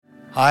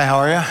Hi, how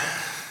are you?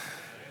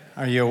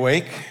 Are you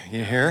awake?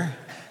 You here?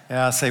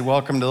 Yeah, say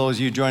welcome to those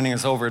of you joining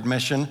us over at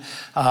Mission.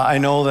 I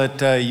know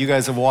that you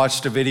guys have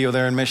watched a video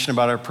there in Mission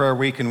about our prayer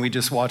week, and we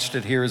just watched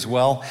it here as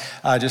well.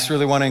 Just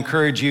really want to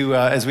encourage you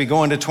as we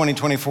go into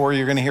 2024,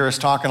 you're going to hear us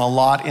talking a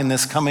lot in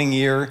this coming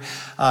year,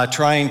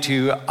 trying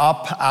to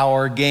up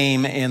our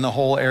game in the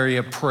whole area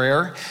of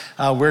prayer.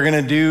 We're going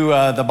to do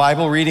the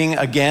Bible reading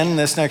again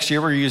this next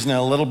year. We're using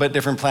a little bit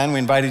different plan. We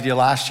invited you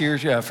last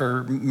year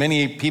for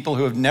many people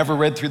who have never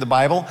read through the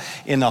Bible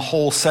in the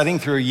whole setting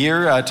through a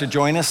year to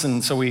join us,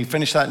 and so we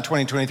finished that in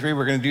 2023.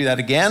 We're going to do that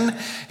again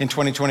in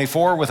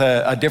 2024 with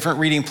a different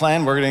reading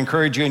plan. We're going to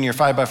encourage you in your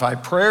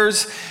 5x5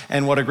 prayers,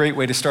 and what a great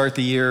way to start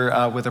the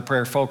year with a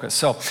prayer focus.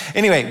 So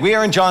anyway, we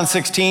are in John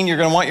 16. You're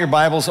going to want your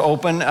Bibles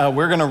open.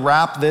 We're going to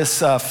wrap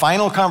this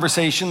final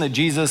conversation that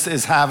Jesus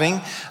is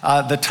having.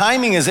 The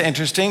timing is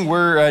interesting.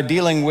 We're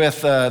dealing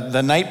with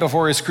the night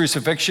before his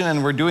crucifixion,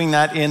 and we're doing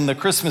that in the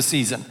Christmas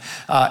season.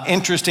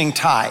 Interesting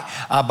tie.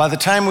 By the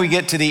time we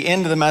get to the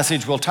end of the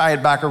message, we'll tie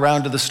it back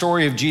around to the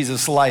story of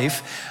Jesus'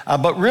 life.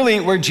 But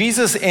really, where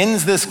Jesus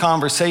ends this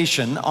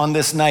conversation on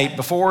this night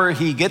before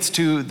he gets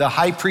to the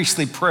high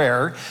priestly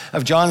prayer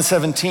of John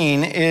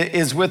 17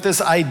 is with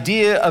this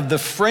idea of the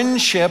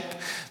friendship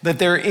that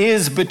there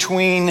is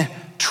between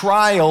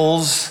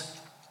trials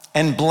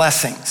and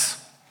blessings.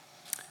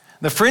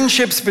 The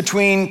friendships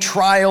between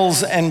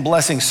trials and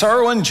blessings,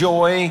 sorrow and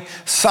joy,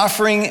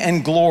 suffering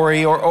and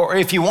glory, or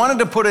if you wanted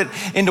to put it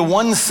into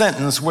one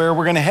sentence where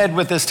we're going to head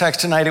with this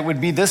text tonight, it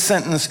would be this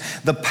sentence: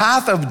 the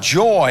path of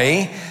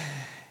joy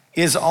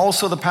is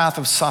also the path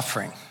of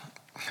suffering.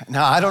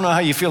 Now, I don't know how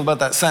you feel about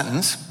that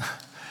sentence.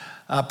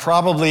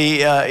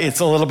 Probably it's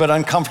a little bit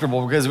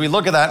uncomfortable because we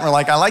look at that and we're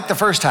like, I like the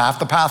first half,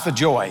 the path of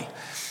joy.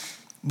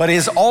 But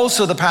is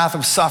also the path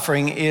of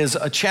suffering is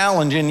a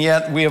challenge, and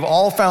yet we have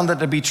all found that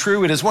to be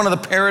true. It is one of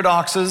the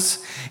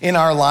paradoxes in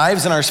our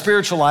lives, in our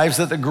spiritual lives,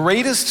 that the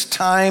greatest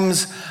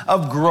times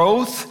of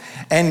growth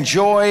and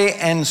joy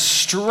and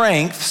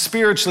strength,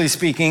 spiritually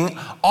speaking,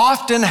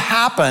 often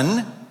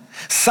happen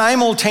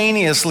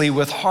simultaneously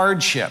with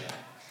hardship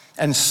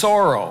and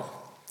sorrow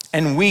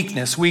and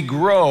weakness. We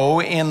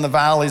grow in the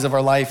valleys of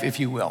our life, if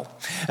you will.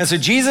 And so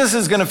Jesus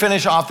is going to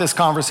finish off this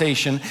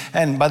conversation,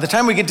 and by the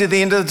time we get to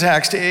the end of the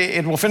text,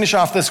 it will finish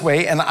off this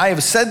way: and I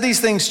have said these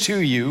things to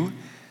you,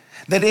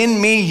 that in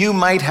me you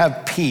might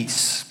have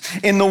peace.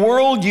 In the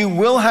world you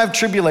will have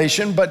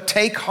tribulation, but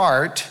take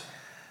heart,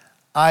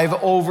 I've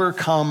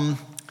overcome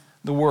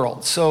the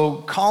world. So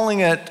calling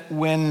it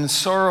when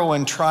sorrow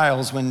and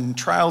trials, when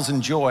trials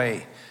and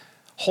joy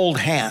hold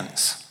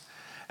hands.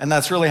 And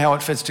that's really how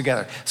it fits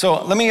together.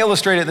 So let me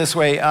illustrate it this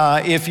way.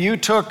 If you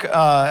took, and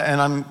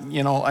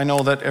I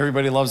know that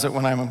everybody loves it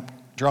when I'm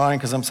drawing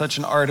because I'm such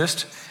an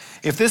artist.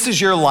 If this is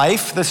your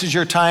life, this is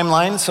your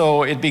timeline,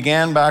 so it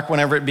began back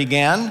whenever it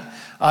began.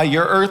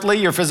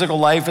 Your physical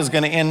life is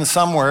going to end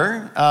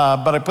somewhere,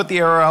 but I put the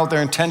arrow out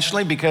there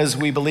intentionally because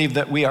we believe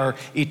that we are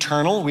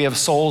eternal. We have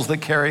souls that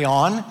carry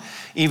on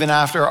even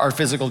after our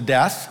physical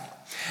death.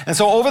 And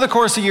so over the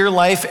course of your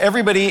life,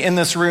 everybody in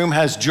this room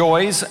has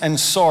joys and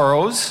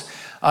sorrows.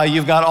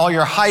 You've got all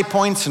your high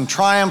points and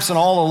triumphs and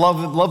all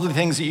the lovely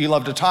things that you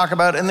love to talk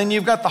about. And then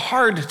you've got the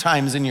hard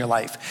times in your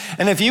life.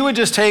 And if you would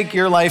just take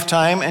your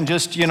lifetime and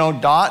just,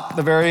 dot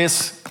the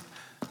various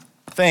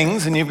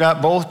things, and you've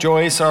got both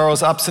joy,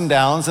 sorrows, ups and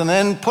downs, and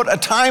then put a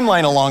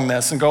timeline along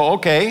this and go,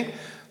 okay,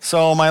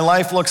 so my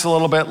life looks a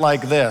little bit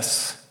like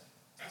this.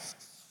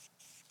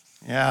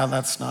 Yeah,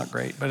 that's not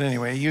great. But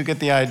anyway, you get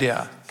the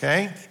idea,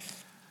 okay?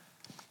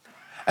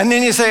 And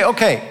then you say,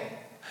 okay,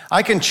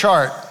 I can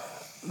chart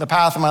the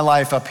path of my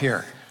life up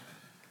here.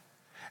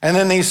 And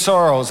then these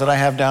sorrows that I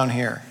have down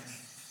here.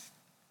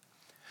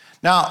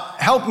 Now,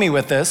 help me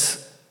with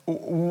this.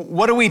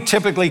 What do we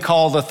typically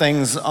call the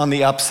things on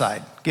the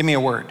upside? Give me a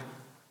word.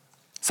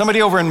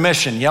 Somebody over in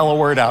Mission, yell a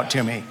word out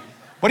to me.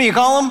 What do you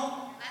call them?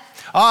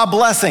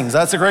 Blessings.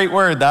 That's a great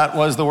word. That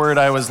was the word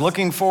I was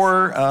looking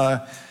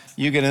for.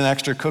 You get an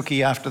extra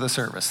cookie after the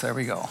service. There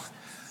we go.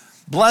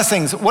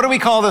 Blessings. What do we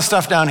call this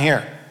stuff down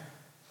here?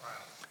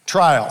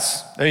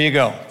 Trials. There you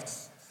go.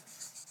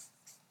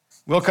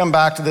 We'll come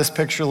back to this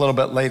picture a little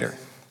bit later.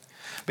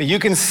 But you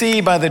can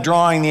see by the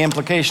drawing the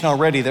implication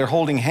already. They're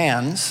holding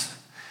hands,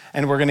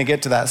 and we're going to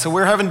get to that. So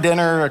we're having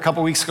dinner a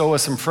couple weeks ago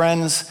with some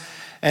friends,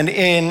 and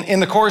in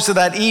the course of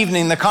that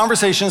evening, the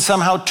conversation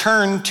somehow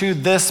turned to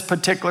this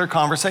particular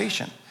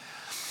conversation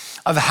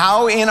of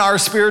how in our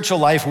spiritual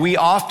life we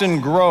often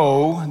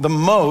grow the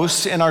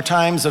most in our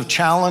times of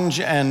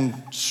challenge and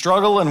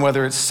struggle, and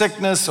whether it's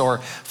sickness or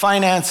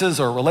finances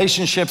or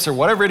relationships or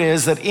whatever it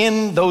is, that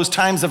in those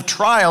times of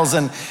trials.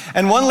 And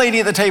one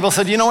lady at the table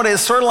said, you know what,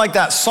 it's sort of like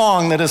that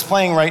song that is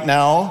playing right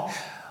now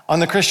on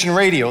the Christian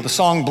radio, the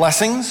song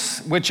Blessings,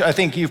 which I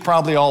think you've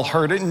probably all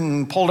heard it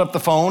and pulled up the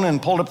phone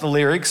and pulled up the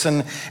lyrics.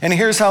 And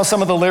here's how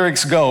some of the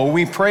lyrics go.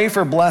 We pray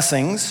for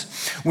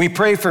blessings. We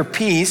pray for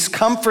peace,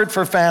 comfort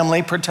for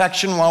family,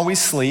 protection while we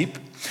sleep.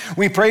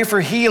 We pray for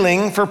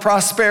healing, for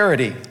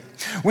prosperity.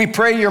 We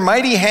pray your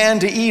mighty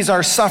hand to ease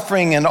our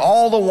suffering, and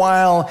all the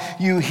while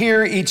you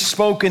hear each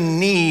spoken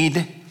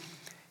need,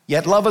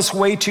 yet love us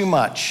way too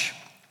much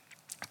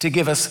to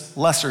give us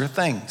lesser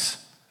things.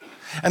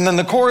 And then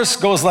the chorus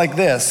goes like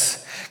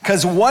this,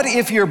 because what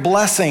if your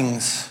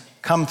blessings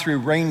come through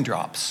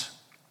raindrops?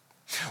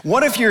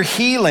 What if your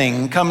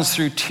healing comes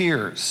through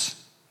tears?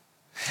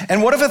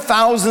 And what if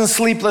 1,000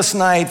 sleepless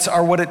nights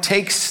are what it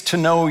takes to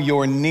know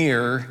you're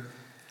near?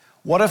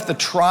 What if the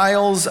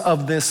trials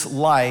of this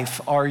life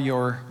are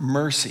your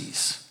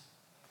mercies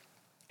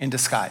in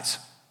disguise?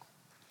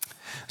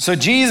 So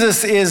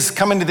Jesus is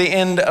coming to the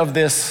end of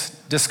this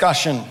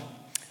discussion.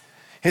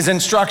 His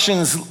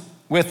instructions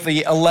with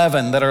the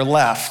 11 that are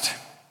left.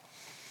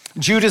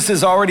 Judas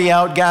is already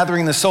out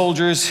gathering the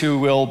soldiers who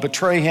will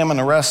betray him and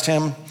arrest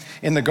him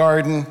in the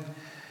garden.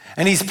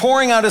 And he's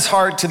pouring out his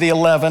heart to the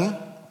 11.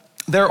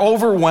 They're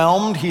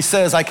overwhelmed. He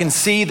says, I can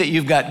see that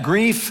you've got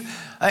grief.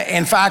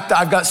 In fact,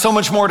 I've got so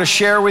much more to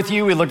share with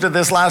you. We looked at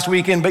this last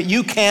weekend, but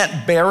you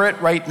can't bear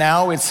it right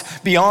now. It's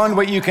beyond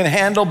what you can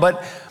handle,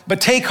 but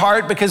take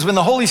heart, because when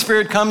the Holy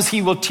Spirit comes,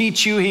 he will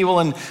teach you, he will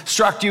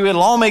instruct you.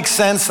 It'll all make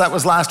sense. That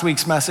was last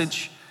week's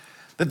message.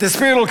 That the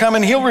Spirit will come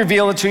and he'll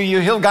reveal it to you.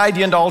 He'll guide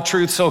you into all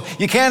truth. So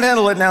you can't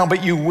handle it now,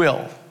 but you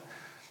will.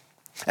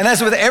 And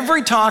as with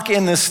every talk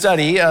in this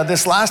study,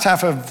 this last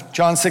half of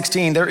John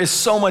 16, there is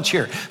so much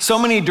here, so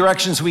many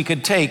directions we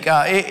could take.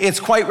 It's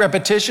quite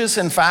repetitious.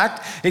 In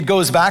fact, it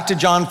goes back to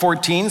John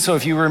 14. So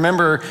if you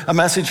remember a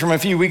message from a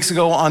few weeks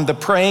ago on the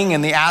praying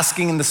and the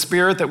asking in the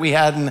Spirit that we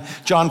had in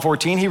John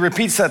 14, he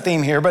repeats that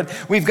theme here, but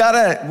we've got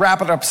to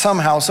wrap it up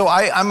somehow. So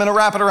I'm going to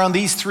wrap it around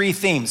these three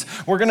themes.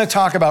 We're going to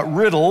talk about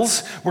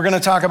riddles, we're going to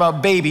talk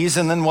about babies,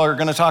 and then we're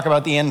going to talk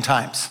about the end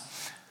times.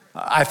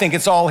 I think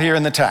it's all here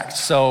in the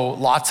text, so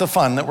lots of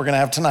fun that we're going to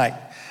have tonight.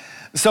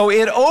 So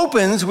it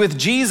opens with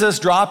Jesus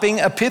dropping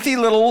a pithy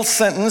little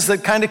sentence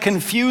that kind of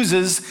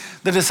confuses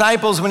the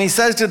disciples when he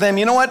says to them,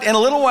 you know what, in a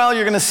little while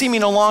you're going to see me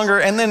no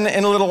longer, and then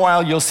in a little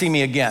while you'll see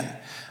me again.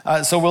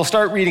 So we'll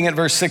start reading at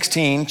verse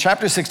 16,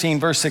 chapter 16,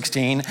 verse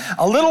 16.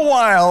 A little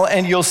while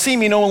and you'll see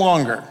me no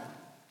longer,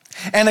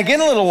 and again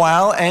a little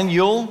while and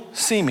you'll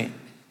see me.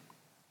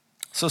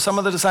 So some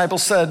of the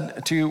disciples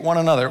said to one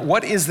another,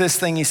 what is this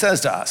thing he says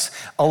to us?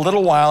 A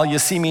little while you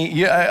see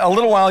me, a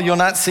little while you'll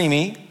not see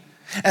me,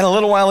 and a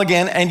little while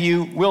again and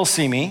you will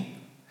see me,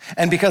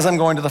 and because I'm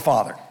going to the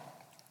Father.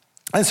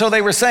 And so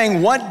they were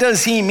saying, what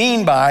does he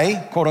mean by,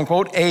 quote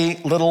unquote, a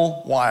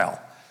little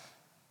while?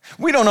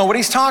 We don't know what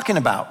he's talking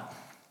about.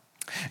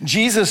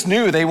 Jesus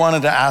knew they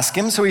wanted to ask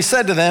him, so he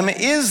said to them,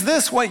 is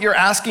this what you're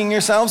asking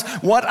yourselves?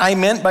 What I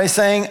meant by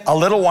saying a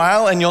little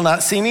while and you'll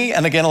not see me,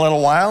 and again a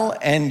little while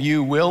and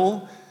you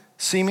will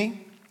see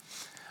me?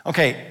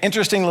 Okay,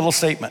 interesting little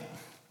statement.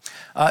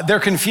 They're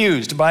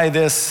confused by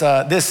this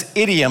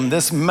idiom,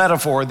 this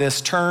metaphor,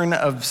 this turn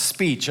of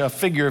speech, a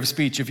figure of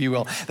speech, if you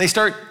will. They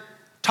start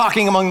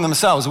talking among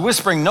themselves,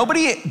 whispering.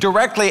 Nobody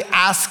directly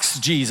asks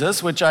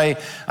Jesus, which I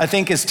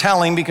think is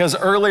telling, because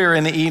earlier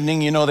in the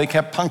evening, they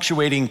kept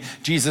punctuating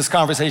Jesus'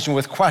 conversation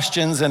with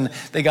questions, and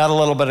they got a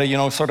little bit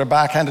of, sort of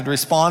backhanded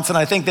response, and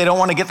I think they don't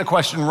want to get the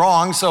question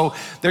wrong, so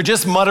they're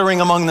just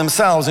muttering among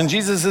themselves, and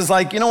Jesus is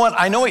like, you know what,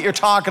 I know what you're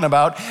talking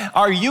about.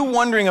 Are you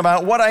wondering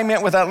about what I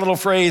meant with that little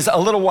phrase, a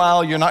little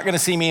while you're not going to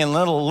see me, and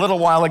a little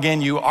while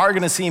again you are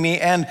going to see me,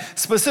 and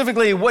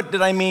specifically, what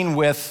did I mean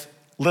with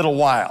little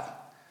while?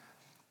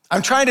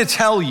 I'm trying to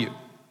tell you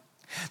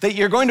that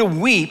you're going to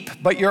weep,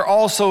 but you're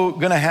also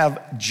going to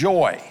have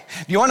joy.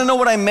 Do you want to know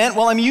what I meant?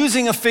 Well, I'm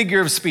using a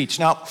figure of speech.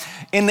 Now,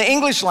 in the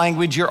English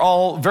language, you're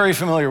all very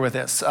familiar with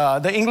this.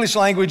 The English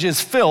language is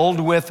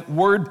filled with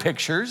word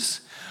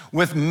pictures,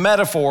 with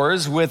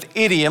metaphors, with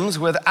idioms,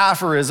 with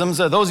aphorisms.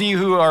 Those of you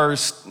who are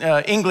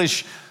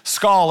English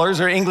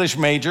scholars or English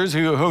majors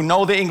who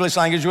know the English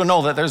language will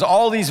know that there's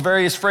all these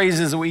various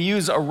phrases that we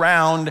use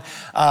around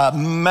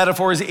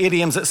metaphors,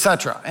 idioms,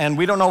 etc. And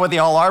we don't know what they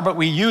all are, but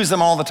we use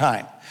them all the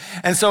time.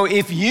 And so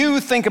if you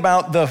think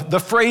about the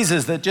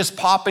phrases that just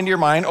pop into your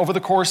mind over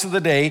the course of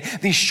the day,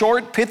 these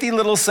short, pithy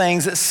little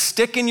sayings that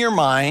stick in your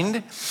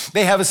mind,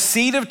 they have a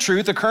seed of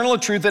truth, a kernel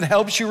of truth that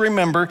helps you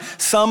remember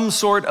some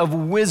sort of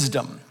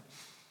wisdom.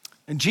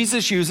 And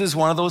Jesus uses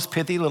one of those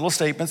pithy little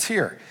statements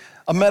here,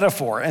 a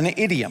metaphor, an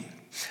idiom.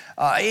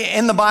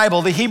 In the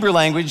Bible, the Hebrew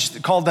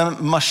language called them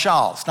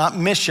mashals, not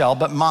mishal,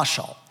 but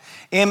mashal,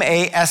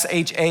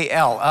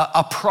 M-A-S-H-A-L,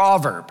 a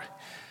proverb.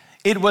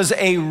 It was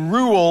a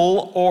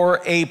rule or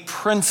a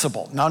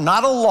principle. Now,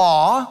 not a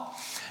law,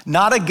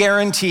 not a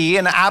guarantee,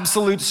 an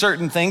absolute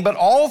certain thing, but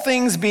all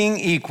things being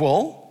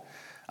equal,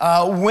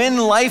 when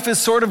life is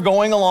sort of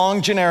going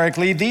along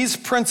generically, these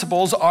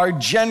principles are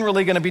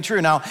generally going to be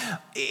true. Now,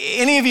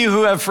 any of you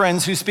who have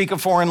friends who speak a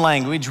foreign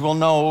language will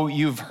know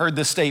you've heard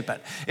this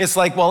statement. It's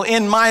like, well,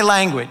 in my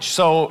language,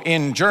 so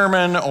in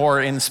German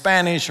or in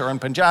Spanish or in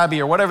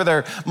Punjabi or whatever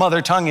their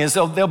mother tongue is,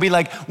 they'll be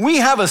like, we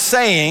have a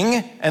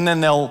saying, and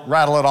then they'll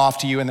rattle it off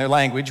to you in their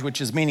language,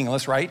 which is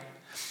meaningless, right?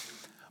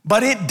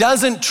 But it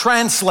doesn't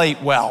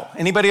translate well.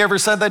 Anybody ever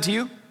said that to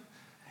you?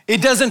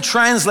 It doesn't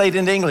translate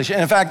into English.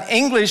 And in fact,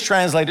 English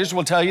translators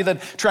will tell you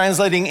that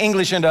translating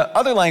English into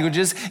other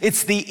languages,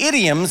 it's the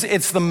idioms,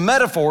 it's the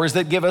metaphors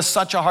that give us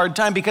such a hard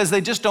time because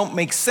they just don't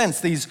make sense,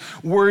 these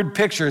word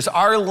pictures.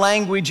 Our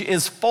language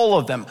is full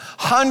of them,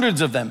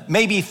 hundreds of them,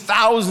 maybe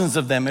thousands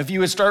of them, if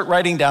you would start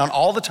writing down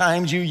all the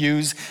times you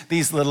use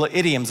these little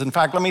idioms. In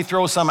fact, let me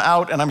throw some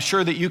out, and I'm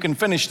sure that you can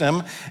finish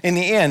them in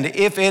the end.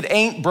 If it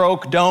ain't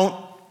broke, don't.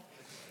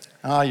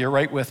 You're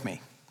right with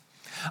me.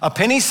 A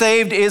penny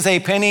saved is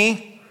a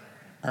penny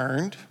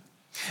earned.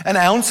 An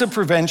ounce of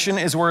prevention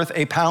is worth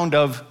a pound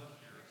of.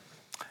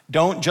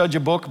 Don't judge a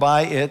book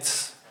by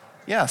its.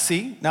 Yeah,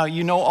 see? Now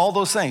you know all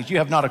those things. You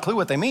have not a clue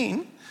what they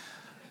mean,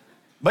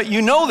 but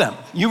you know them.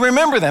 You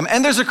remember them.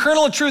 And there's a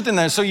kernel of truth in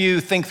there. So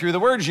you think through the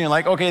words and you're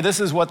like, okay, this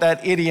is what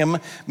that idiom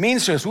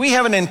means to us. We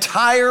have an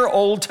entire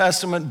Old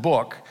Testament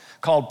book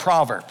called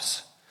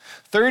Proverbs.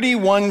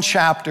 31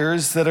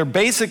 chapters that are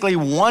basically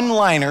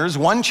one-liners,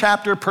 one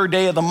chapter per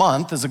day of the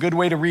month is a good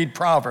way to read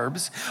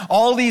Proverbs.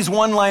 All these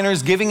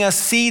one-liners giving us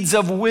seeds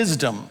of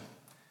wisdom.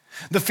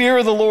 The fear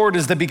of the Lord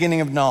is the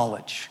beginning of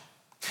knowledge.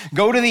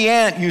 Go to the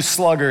ant, you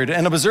sluggard,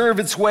 and observe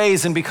its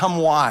ways and become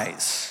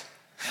wise.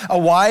 A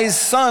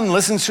wise son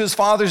listens to his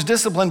father's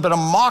discipline, but a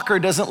mocker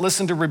doesn't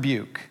listen to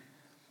rebuke.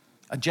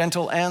 A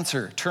gentle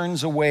answer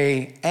turns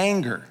away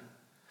anger,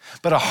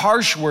 but a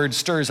harsh word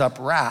stirs up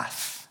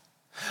wrath.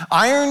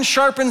 Iron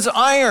sharpens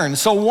iron,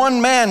 so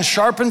one man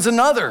sharpens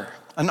another.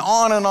 And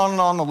on and on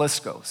and on the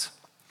list goes.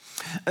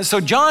 So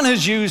John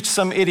has used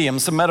some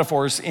idioms, some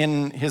metaphors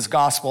in his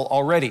gospel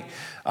already.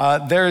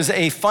 There's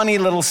a funny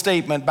little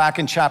statement back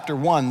in chapter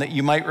 1 that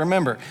you might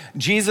remember.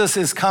 Jesus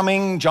is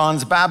coming,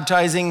 John's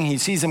baptizing, he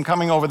sees him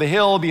coming over the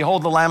hill.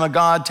 Behold, the Lamb of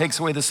God takes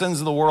away the sins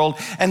of the world.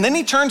 And then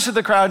he turns to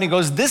the crowd and he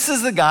goes, this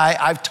is the guy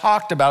I've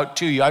talked about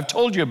to you. I've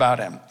told you about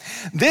him.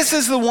 This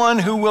is the one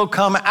who will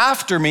come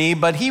after me,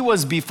 but he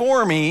was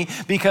before me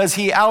because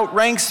he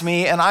outranks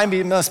me and I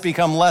must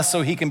become less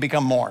so he can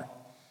become more.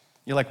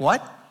 You're like,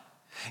 what?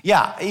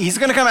 Yeah, he's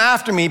going to come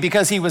after me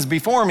because he was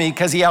before me,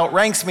 because he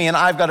outranks me, and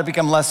I've got to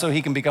become less so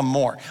he can become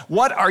more.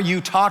 What are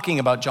you talking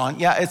about, John?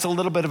 Yeah, it's a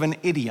little bit of an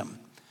idiom.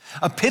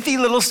 A pithy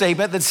little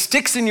statement that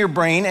sticks in your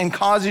brain and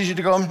causes you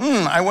to go,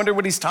 I wonder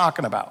what he's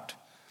talking about.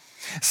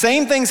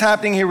 Same thing's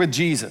happening here with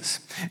Jesus.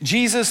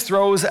 Jesus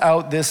throws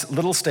out this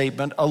little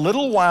statement, a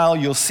little while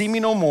you'll see me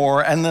no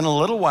more, and then a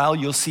little while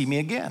you'll see me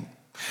again.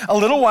 A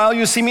little while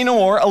you'll see me no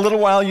more, a little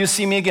while you'll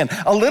see me again.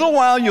 A little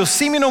while you'll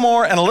see me no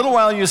more, and a little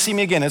while you'll see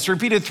me again. It's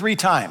repeated 3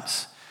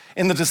 times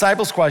in the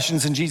disciples'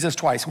 questions and Jesus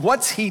twice.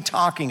 What's he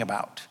talking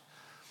about?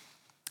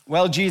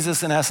 Well,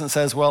 Jesus in essence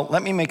says, well,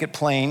 let me make it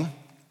plain.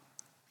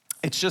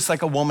 It's just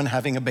like a woman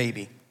having a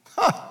baby.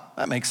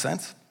 That makes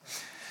sense.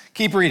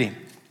 Keep reading.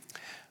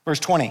 Verse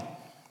 20.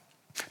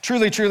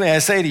 Truly, truly, I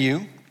say to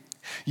you,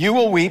 you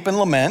will weep and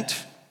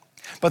lament,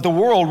 but the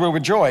world will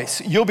rejoice.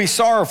 You'll be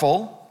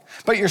sorrowful,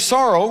 but your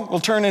sorrow will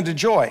turn into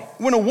joy.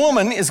 When a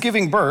woman is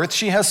giving birth,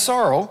 she has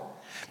sorrow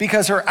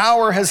because her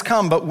hour has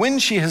come. But when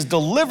she has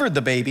delivered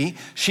the baby,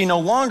 she no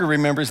longer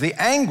remembers the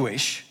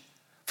anguish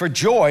for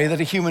joy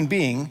that a human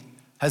being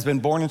has been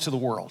born into the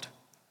world.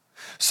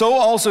 So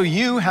also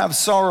you have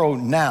sorrow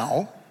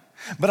now,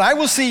 but I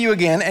will see you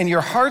again, and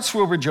your hearts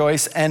will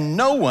rejoice, and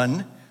no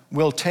one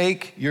will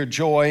take your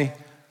joy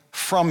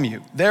from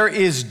you. There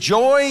is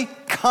joy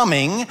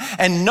coming,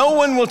 and no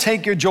one will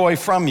take your joy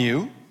from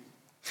you.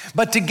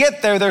 But to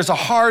get there, there's a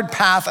hard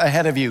path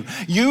ahead of you.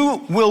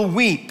 You will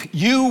weep,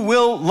 you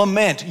will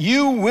lament,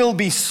 you will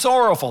be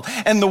sorrowful,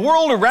 and the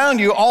world around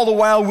you all the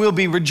while will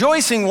be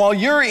rejoicing while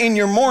you're in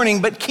your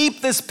mourning. But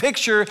keep this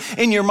picture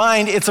in your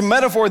mind. It's a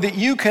metaphor that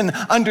you can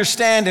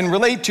understand and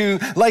relate to,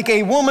 like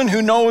a woman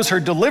who knows her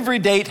delivery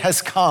date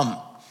has come.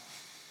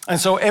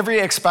 And so every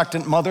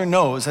expectant mother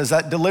knows as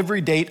that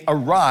delivery date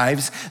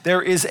arrives,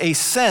 there is a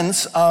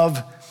sense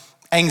of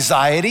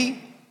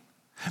anxiety,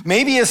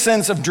 maybe a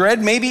sense of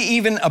dread, maybe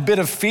even a bit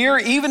of fear,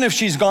 even if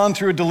she's gone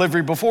through a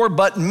delivery before,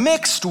 but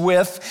mixed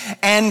with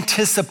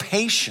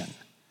anticipation.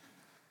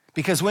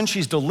 Because when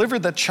she's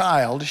delivered the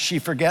child, she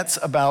forgets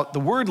about, the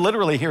word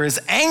literally here is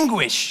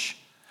anguish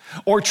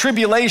or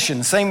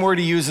tribulation, same word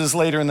he uses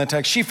later in the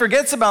text. She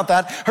forgets about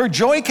that. Her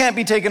joy can't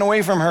be taken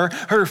away from her.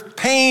 Her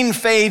pain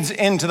fades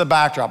into the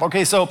backdrop.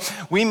 Okay, so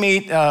we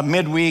meet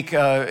midweek,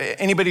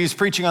 anybody who's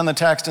preaching on the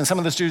text and some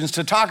of the students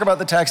to talk about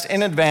the text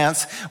in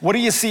advance. What do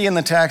you see in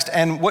the text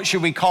and what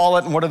should we call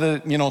it and what are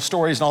the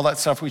stories and all that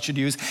stuff we should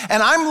use?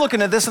 And I'm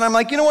looking at this and I'm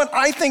like, you know what?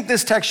 I think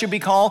this text should be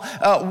called,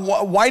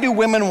 Why Do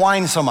Women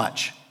Whine So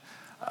Much?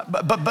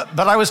 But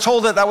I was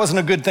told that wasn't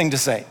a good thing to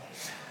say.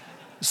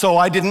 So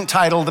I didn't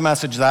title the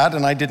message that,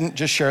 and I didn't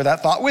just share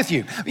that thought with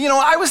you.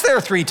 I was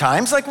there 3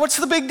 times. Like, what's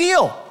the big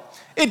deal?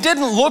 It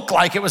didn't look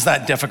like it was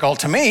that difficult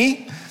to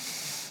me.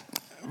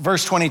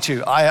 Verse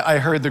 22, I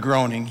heard the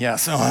groaning.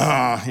 Yes,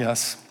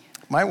 yes.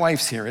 My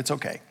wife's here, it's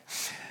okay.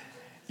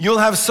 You'll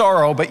have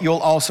sorrow, but you'll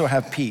also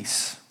have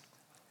peace.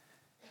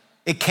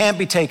 It can't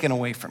be taken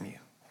away from you.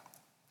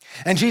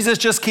 And Jesus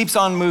just keeps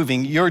on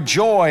moving. Your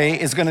joy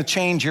is going to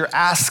change your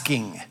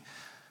asking.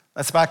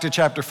 That's back to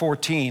chapter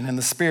 14, and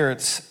the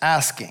Spirit's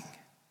asking.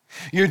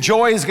 Your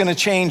joy is going to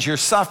change your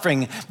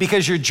suffering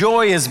because your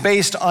joy is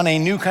based on a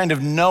new kind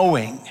of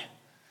knowing.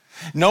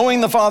 Knowing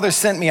the Father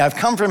sent me, I've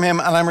come from him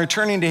and I'm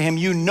returning to him.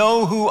 You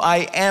know who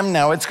I am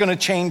now. It's going to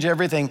change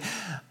everything.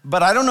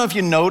 But I don't know if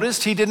you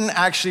noticed, he didn't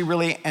actually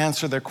really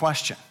answer their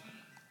question.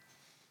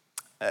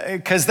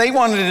 Because they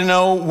wanted to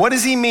know, what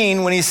does he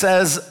mean when he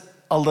says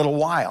a little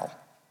while?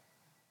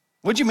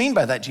 What do you mean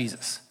by that,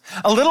 Jesus?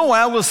 A little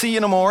while we'll see you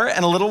no more,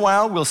 and a little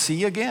while we'll see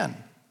you again.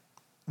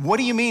 What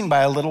do you mean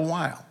by a little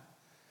while?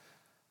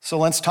 So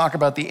let's talk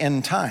about the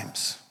end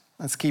times.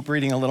 Let's keep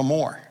reading a little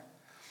more.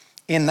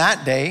 In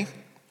that day,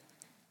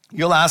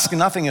 you'll ask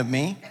nothing of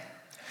me.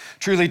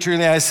 Truly,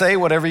 truly, I say,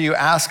 whatever you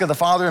ask of the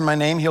Father in my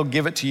name, he'll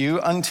give it to you.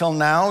 Until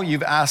now,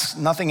 you've asked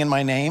nothing in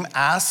my name.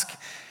 Ask,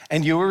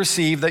 and you will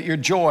receive, that your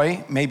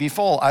joy may be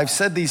full. I've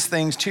said these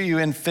things to you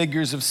in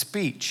figures of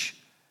speech.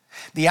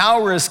 The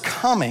hour is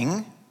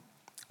coming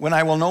when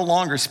I will no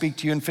longer speak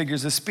to you in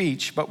figures of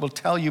speech, but will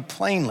tell you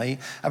plainly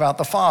about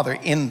the Father.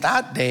 In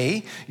that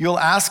day, you'll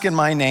ask in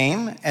my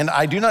name, and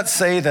I do not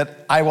say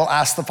that I will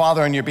ask the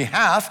Father on your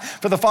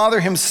behalf, for the Father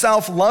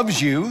himself loves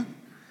you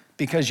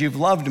because you've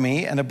loved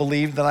me and have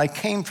believed that I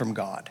came from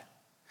God.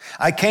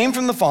 I came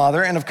from the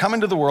Father and have come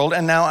into the world,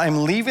 and now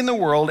I'm leaving the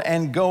world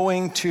and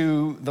going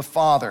to the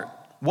Father.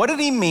 What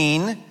did he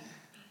mean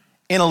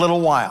in a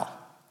little while?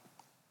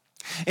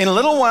 In a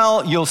little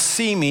while, you'll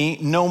see me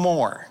no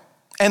more.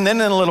 And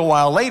then in a little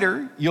while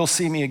later, you'll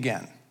see me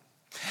again.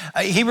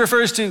 He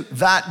refers to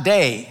that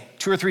day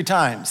 2 or 3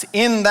 times.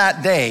 In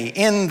that day,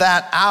 in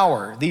that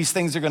hour, these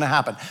things are going to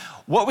happen.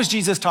 What was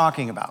Jesus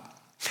talking about?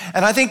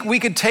 And I think we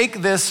could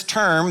take this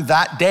term,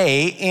 that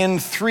day, in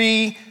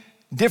 3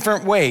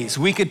 different ways.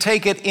 We could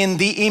take it in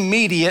the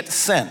immediate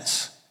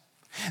sense.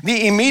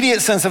 The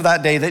immediate sense of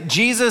that day, that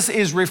Jesus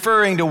is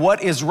referring to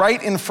what is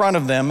right in front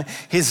of them,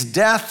 his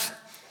death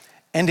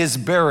and his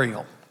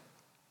burial.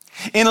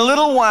 In a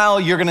little while,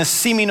 you're going to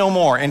see me no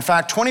more. In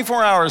fact,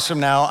 24 hours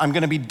from now, I'm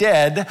going to be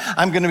dead.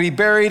 I'm going to be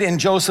buried in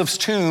Joseph's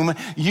tomb.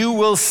 You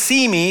will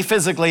see me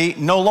physically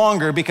no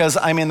longer because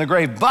I'm in the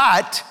grave.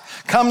 But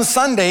come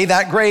Sunday,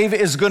 that grave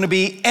is going to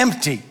be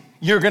empty.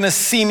 You're going to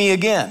see me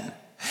again.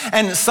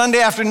 And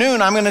Sunday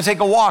afternoon, I'm going to take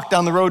a walk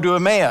down the road to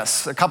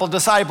Emmaus, a couple of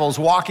disciples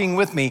walking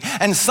with me.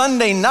 And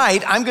Sunday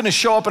night, I'm going to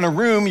show up in a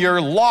room. You're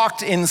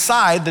locked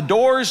inside, the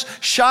doors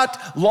shut,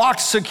 locked,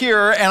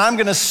 secure, and I'm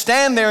going to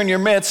stand there in your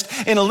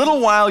midst. In a little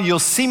while, you'll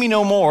see me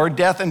no more,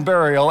 death and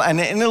burial.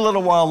 And in a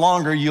little while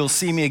longer, you'll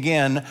see me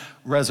again,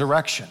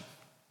 resurrection.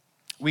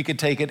 We could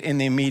take it in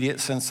the immediate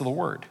sense of the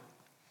word.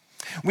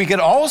 We could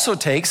also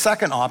take,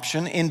 second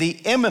option, in the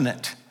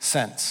imminent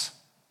sense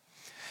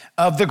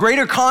of the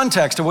greater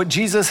context of what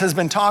Jesus has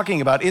been talking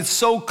about. It's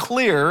so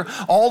clear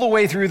all the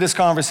way through this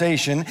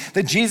conversation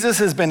that Jesus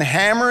has been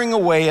hammering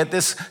away at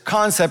this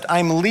concept,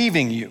 I'm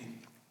leaving you.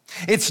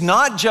 It's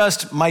not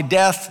just my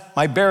death,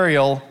 my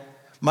burial,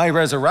 my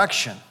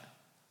resurrection,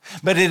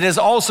 but it is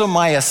also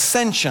my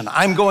ascension.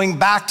 I'm going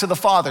back to the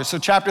Father. So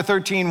chapter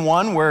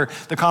 13:1, where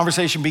the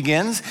conversation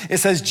begins, it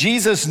says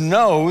Jesus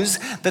knows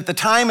that the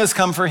time has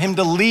come for him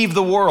to leave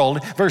the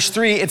world. Verse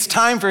 3, it's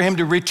time for him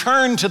to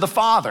return to the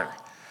Father.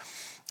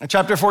 In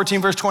chapter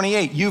 14, verse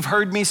 28, you've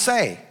heard me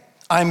say,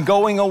 I'm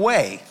going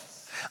away.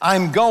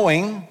 I'm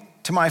going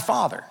to my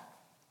Father.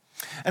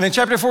 And in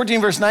chapter 14,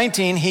 verse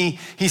 19,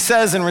 he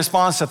says in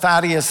response to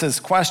Thaddeus'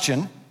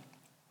 question,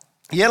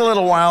 yet a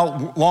little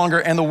while longer,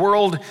 and the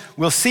world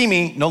will see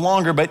me no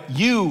longer, but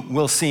you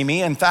will see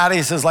me. And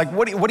Thaddeus is like,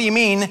 what do you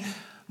mean?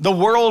 The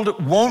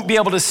world won't be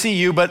able to see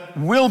you, but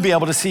will be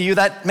able to see you.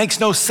 That makes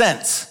no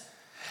sense.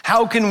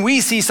 How can we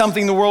see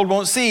something the world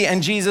won't see?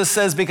 And Jesus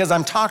says, because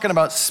I'm talking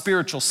about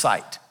spiritual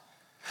sight.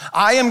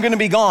 I am going to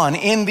be gone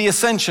in the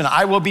ascension.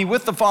 I will be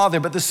with the Father,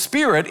 but the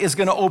Spirit is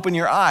going to open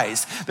your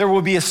eyes. There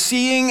will be a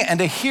seeing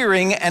and a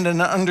hearing and an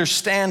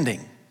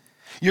understanding.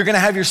 You're going to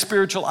have your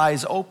spiritual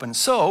eyes open.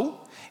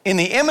 So, in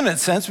the imminent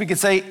sense, we could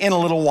say in a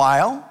little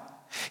while.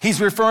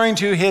 He's referring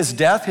to his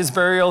death, his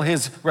burial,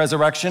 his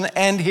resurrection,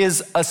 and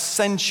his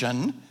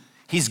ascension.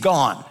 He's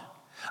gone,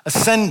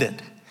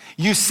 ascended.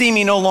 You see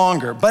me no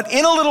longer. But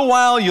in a little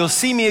while, you'll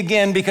see me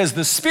again because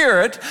the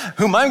Spirit,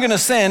 whom I'm going to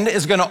send,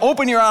 is going to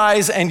open your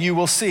eyes and you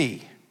will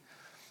see.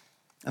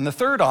 And the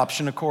third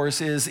option, of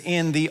course, is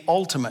in the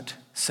ultimate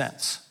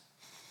sense.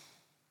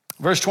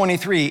 Verse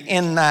 23,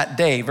 in that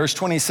day. Verse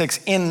 26,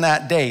 in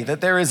that day.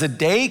 That there is a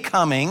day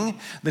coming,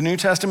 the New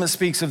Testament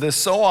speaks of this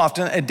so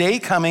often, a day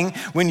coming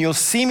when you'll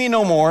see me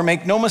no more,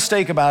 make no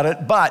mistake about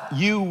it, but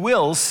you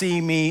will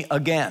see me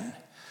again.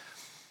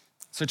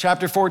 So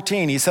chapter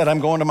 14, he said, I'm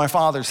going to my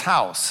Father's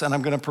house and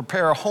I'm going to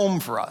prepare a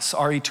home for us,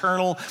 our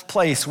eternal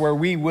place where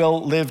we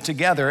will live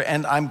together,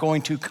 and I'm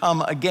going to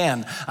come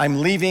again.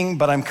 I'm leaving,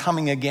 but I'm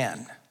coming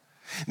again.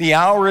 The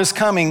hour is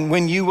coming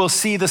when you will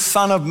see the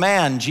Son of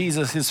Man,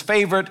 Jesus, his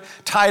favorite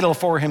title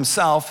for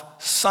himself,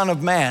 Son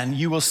of Man.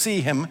 You will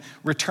see him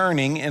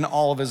returning in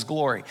all of his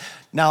glory.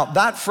 Now,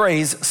 that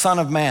phrase, Son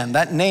of Man,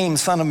 that name,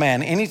 Son of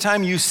Man,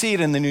 anytime you see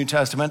it in the New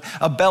Testament,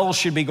 a bell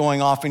should be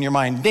going off in your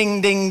mind. Ding,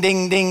 ding,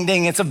 ding, ding,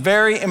 ding. It's a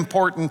very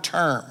important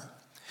term.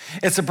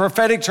 It's a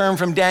prophetic term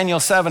from Daniel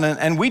 7,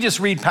 and we just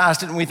read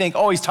past it and we think,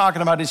 oh, he's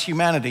talking about his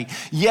humanity.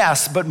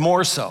 Yes, but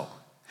more so.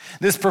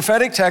 This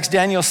prophetic text,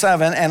 Daniel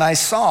 7, and I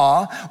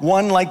saw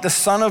one like the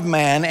Son of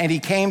Man, and he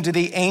came to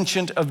the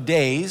Ancient of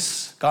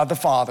Days, God the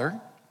Father,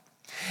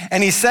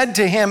 and he said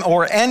to him,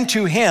 and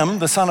to him,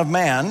 the Son of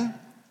Man,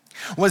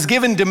 was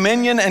given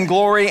dominion and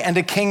glory and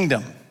a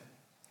kingdom,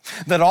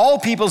 that all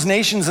peoples,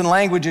 nations, and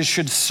languages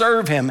should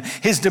serve him.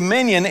 His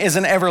dominion is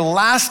an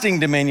everlasting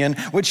dominion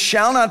which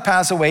shall not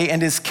pass away,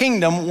 and his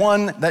kingdom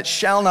one that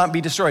shall not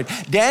be destroyed.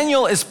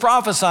 Daniel is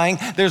prophesying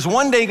there's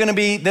one day going to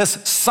be this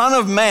Son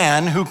of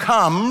Man who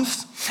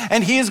comes,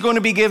 and he is going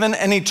to be given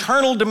an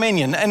eternal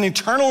dominion, an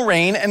eternal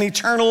reign, an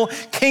eternal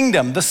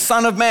kingdom, the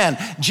Son of Man.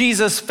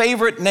 Jesus'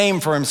 favorite name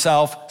for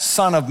himself,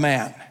 Son of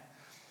Man.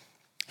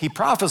 He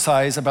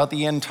prophesies about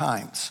the end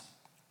times,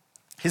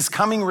 his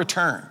coming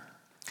return.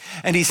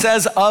 And he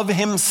says of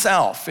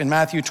himself in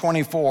Matthew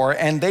 24,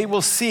 and they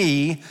will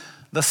see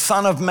the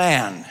Son of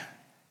Man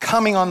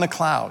coming on the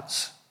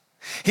clouds.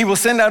 He will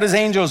send out his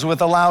angels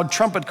with a loud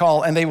trumpet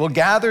call, and they will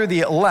gather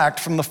the elect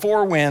from the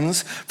four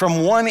winds,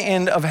 from one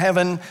end of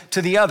heaven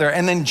to the other.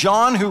 And then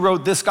John, who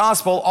wrote this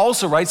gospel,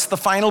 also writes the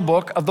final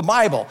book of the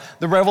Bible,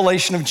 the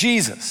Revelation of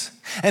Jesus.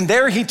 And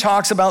there he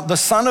talks about the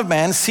Son of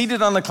Man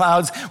seated on the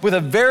clouds with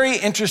a very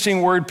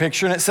interesting word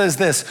picture. And it says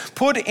this: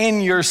 put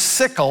in your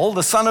sickle,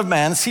 the Son of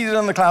Man seated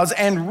on the clouds,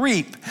 and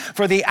reap.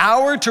 For the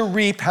hour to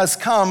reap has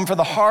come, for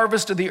the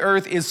harvest of the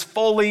earth is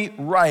fully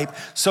ripe.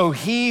 So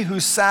he who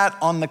sat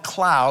on the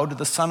cloud,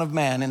 the Son of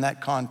Man in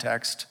that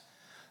context,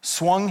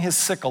 swung his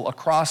sickle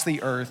across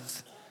the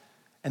earth,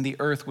 and the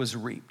earth was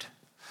reaped.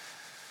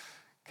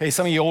 Okay,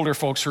 some of you older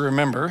folks who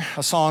remember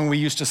a song we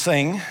used to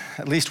sing,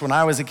 at least when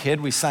I was a kid,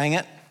 we sang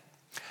it.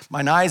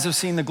 Mine eyes have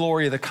seen the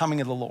glory of the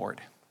coming of the Lord.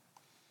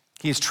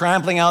 He is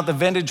trampling out the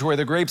vintage where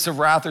the grapes of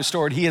wrath are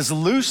stored. He has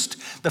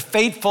loosed the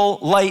fateful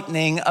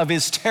lightning of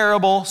his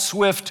terrible,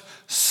 swift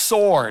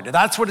sword.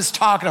 That's what it's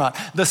talking about.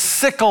 The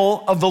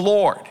sickle of the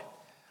Lord.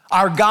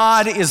 Our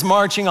God is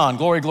marching on.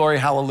 Glory, glory,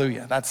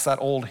 hallelujah. That's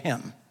that old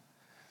hymn.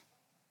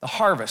 The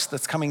harvest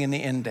that's coming in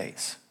the end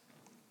days.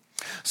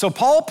 So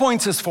Paul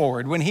points us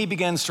forward when he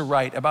begins to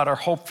write about our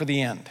hope for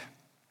the end.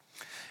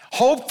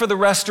 Hope for the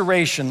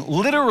restoration,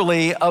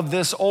 literally, of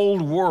this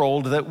old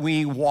world that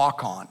we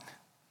walk on.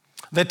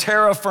 The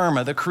terra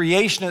firma, the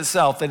creation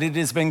itself, that it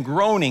has been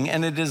groaning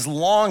and it is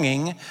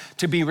longing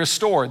to be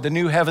restored, the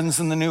new heavens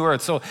and the new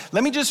earth. So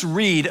let me just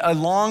read a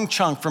long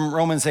chunk from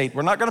Romans 8.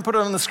 We're not going to put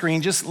it on the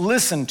screen, just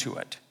listen to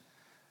it.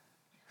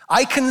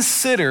 I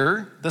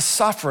consider the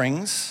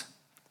sufferings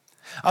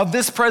of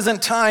this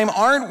present time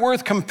aren't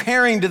worth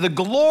comparing to the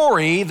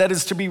glory that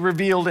is to be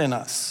revealed in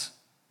us.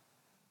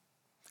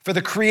 For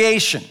the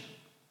creation,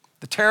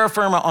 the terra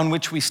firma on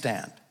which we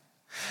stand.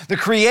 The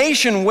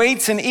creation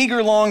waits in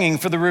eager longing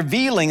for the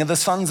revealing of the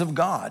sons of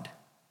God.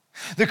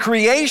 The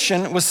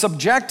creation was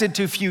subjected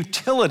to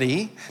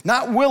futility,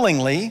 not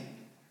willingly,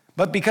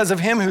 but because of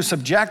him who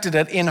subjected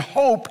it, in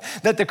hope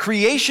that the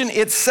creation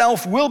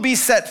itself will be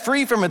set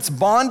free from its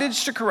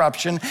bondage to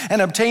corruption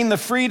and obtain the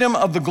freedom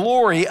of the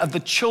glory of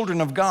the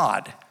children of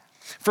God.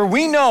 For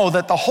we know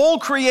that the whole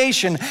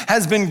creation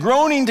has been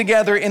groaning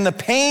together in the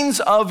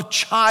pains of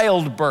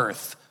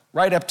childbirth,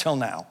 right up till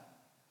now.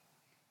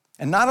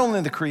 And not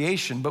only the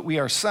creation, but we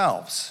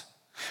ourselves,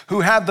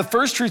 who have the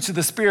first fruits of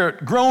the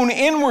Spirit, groan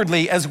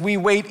inwardly as we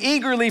wait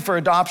eagerly for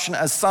adoption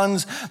as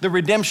sons, the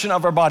redemption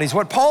of our bodies.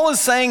 What Paul is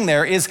saying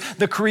there is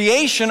the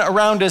creation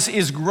around us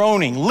is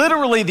groaning,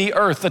 literally the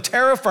earth, the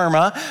terra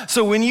firma.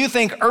 So when you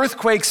think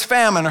earthquakes,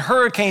 famine,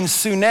 hurricanes,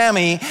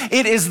 tsunami,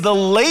 it is the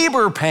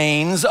labor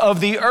pains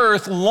of the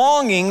earth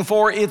longing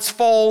for its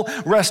full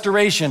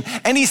restoration.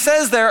 And he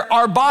says there,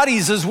 our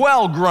bodies as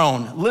well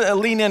groan.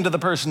 Lean into the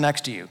person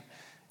next to you.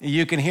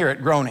 You can hear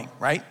it groaning,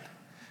 right?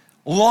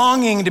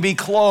 Longing to be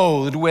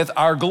clothed with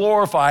our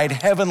glorified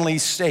heavenly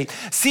state.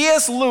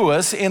 C.S.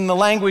 Lewis, in the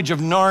language of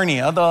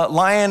Narnia, the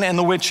Lion and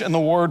the Witch and the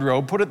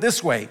Wardrobe, put it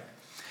this way,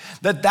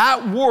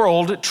 that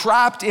world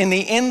trapped in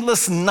the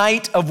endless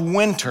night of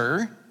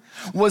winter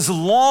was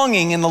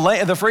longing, in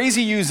the phrase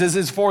he uses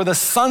is for the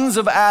sons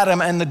of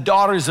Adam and the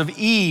daughters of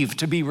Eve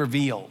to be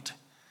revealed.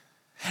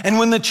 And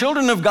when the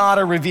children of God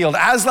are revealed,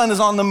 Aslan is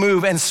on the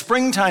move and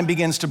springtime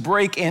begins to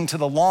break into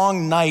the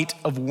long night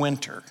of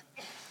winter.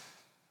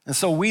 And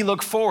so we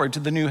look forward to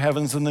the new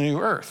heavens and the new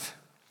earth.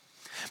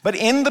 But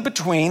in the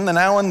between, the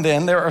now and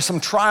then, there are some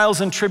trials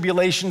and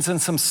tribulations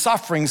and some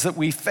sufferings that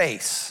we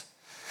face.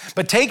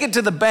 But take it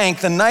to the bank,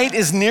 the night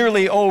is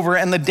nearly over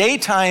and the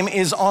daytime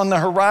is on the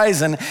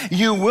horizon.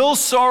 You will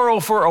sorrow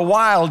for a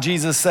while,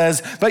 Jesus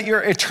says, but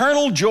your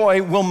eternal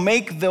joy will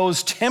make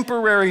those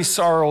temporary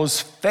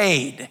sorrows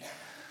fade.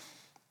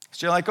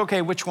 So you're like,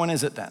 okay, which one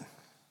is it then?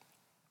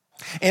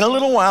 In a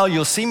little while,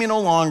 you'll see me no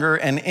longer,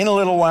 and in a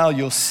little while,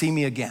 you'll see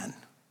me again.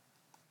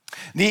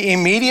 The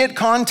immediate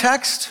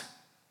context,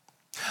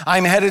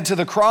 I'm headed to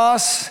the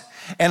cross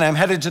and I'm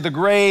headed to the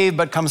grave,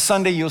 but come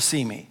Sunday, you'll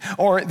see me.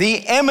 Or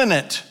the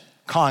imminent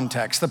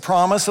context, the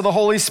promise of the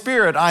Holy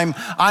Spirit.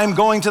 I'm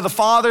going to the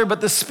Father,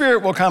 but the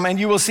Spirit will come and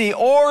you will see.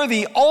 Or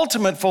the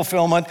ultimate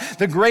fulfillment,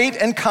 the great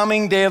and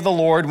coming day of the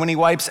Lord when he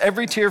wipes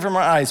every tear from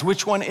our eyes.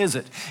 Which one is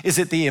it? Is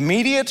it the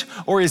immediate,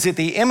 or is it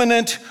the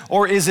imminent,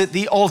 or is it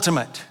the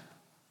ultimate?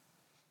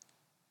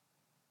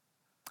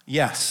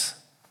 Yes.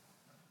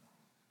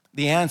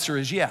 The answer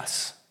is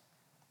yes.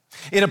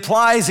 It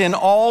applies in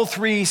all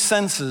three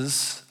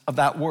senses of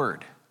that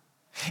word.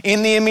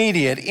 In the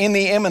immediate, in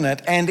the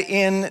imminent, and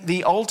in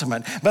the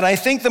ultimate. But I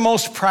think the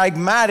most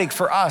pragmatic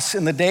for us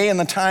in the day and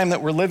the time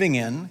that we're living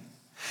in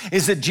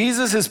is that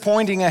Jesus is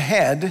pointing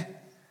ahead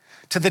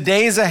to the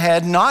days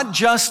ahead, not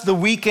just the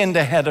weekend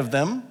ahead of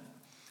them,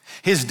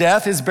 his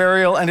death, his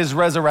burial, and his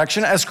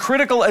resurrection, as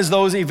critical as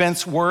those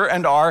events were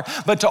and are,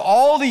 but to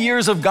all the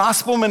years of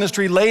gospel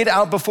ministry laid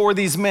out before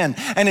these men.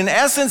 And in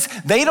essence,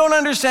 they don't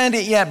understand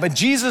it yet, but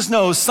Jesus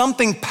knows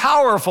something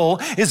powerful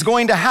is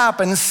going to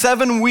happen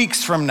 7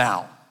 weeks from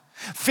now.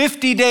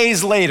 50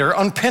 days later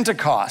on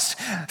Pentecost,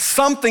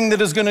 something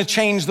that is going to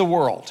change the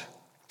world.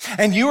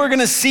 And you are going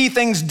to see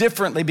things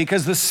differently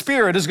because the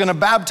Spirit is going to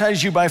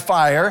baptize you by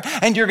fire,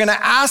 and you're going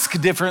to ask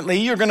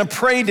differently, you're going to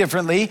pray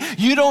differently.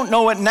 You don't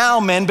know it now,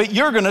 men, but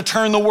you're going to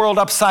turn the world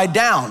upside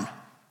down.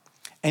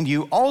 And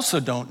you also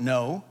don't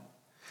know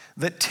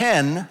that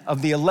 10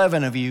 of the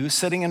 11 of you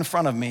sitting in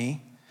front of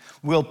me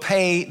will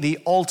pay the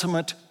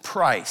ultimate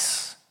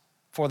price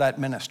for that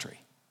ministry.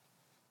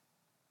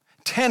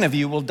 10 of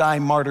you will die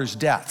martyrs'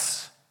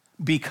 deaths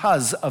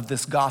because of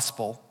this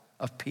gospel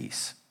of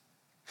peace.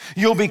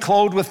 You'll be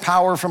clothed with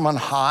power from on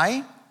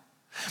high,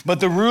 but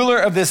the ruler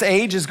of this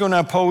age is going to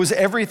oppose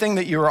everything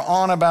that you're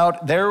on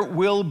about. There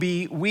will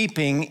be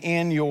weeping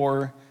in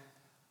your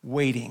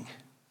waiting.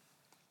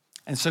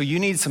 And so you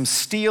need some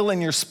steel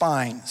in your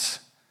spines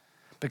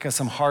because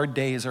some hard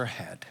days are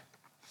ahead.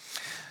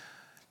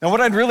 Now,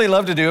 what I'd really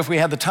love to do if we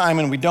had the time,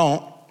 and we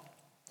don't,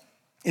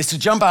 is to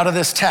jump out of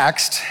this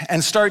text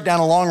and start down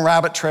a long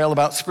rabbit trail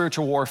about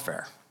spiritual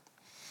warfare.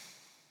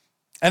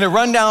 And to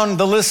run down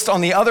the list on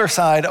the other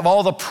side of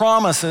all the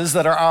promises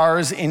that are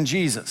ours in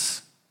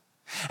Jesus.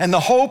 And the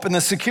hope and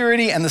the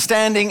security and the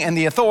standing and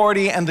the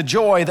authority and the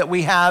joy that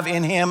we have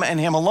in him and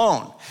him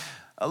alone.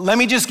 Let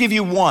me just give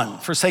you one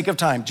for sake of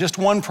time, just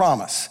one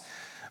promise.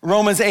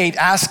 Romans 8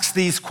 asks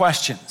these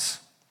questions.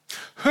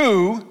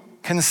 Who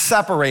can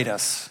separate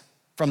us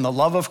from the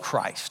love of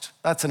Christ?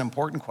 That's an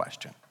important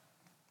question.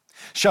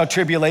 Shall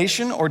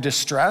tribulation or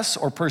distress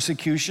or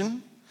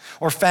persecution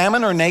or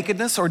famine or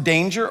nakedness or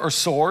danger or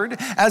sword,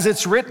 as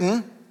it's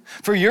written,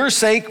 for your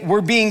sake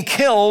we're being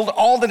killed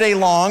all the day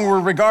long, we're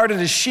regarded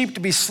as sheep to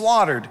be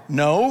slaughtered.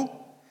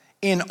 No,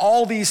 in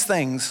all these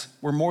things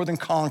we're more than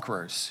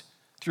conquerors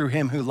through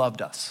him who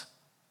loved us.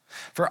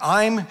 For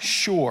I'm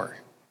sure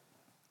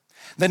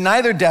that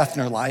neither death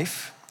nor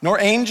life, nor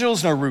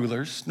angels, nor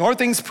rulers, nor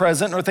things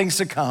present, nor things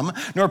to come,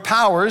 nor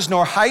powers,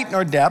 nor height,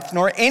 nor depth,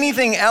 nor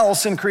anything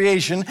else in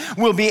creation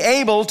will be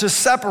able to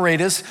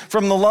separate us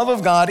from the love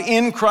of God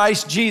in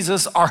Christ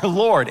Jesus our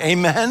Lord.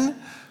 Amen?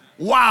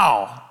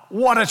 Wow,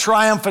 what a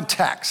triumphant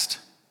text.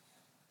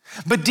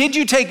 But did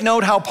you take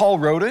note how Paul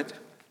wrote it?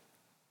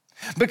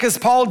 Because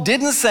Paul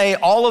didn't say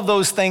all of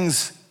those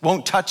things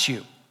won't touch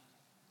you.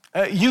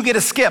 You get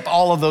to skip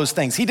all of those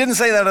things. He didn't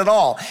say that at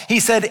all. He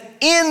said,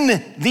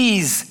 in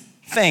these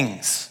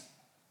things.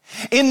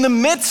 In the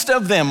midst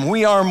of them,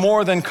 we are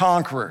more than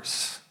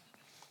conquerors.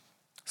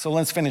 So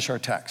let's finish our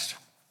text.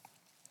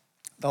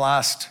 The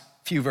last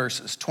few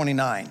verses,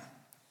 29.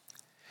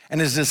 And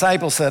his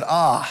disciples said,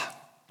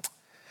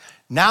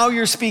 now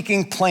you're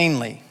speaking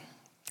plainly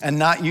and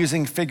not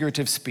using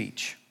figurative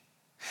speech.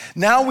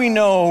 Now we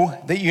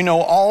know that you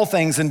know all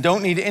things and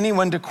don't need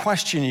anyone to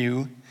question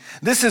you.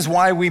 This is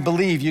why we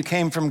believe you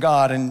came from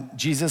God. And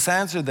Jesus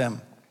answered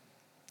them,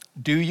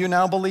 do you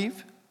now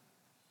believe?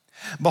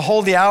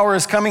 Behold, the hour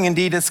is coming,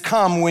 indeed it's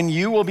come, when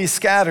you will be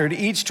scattered,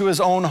 each to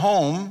his own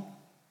home,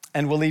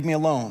 and will leave me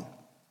alone.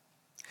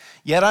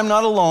 Yet I'm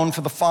not alone, for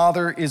the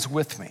Father is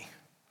with me.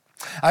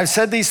 I've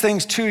said these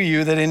things to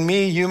you, that in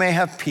me you may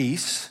have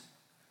peace.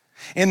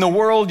 In the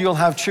world you'll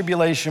have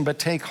tribulation, but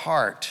take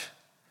heart.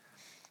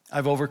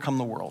 I've overcome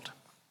the world.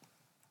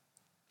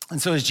 And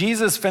so as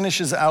Jesus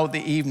finishes out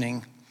the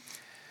evening,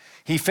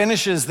 he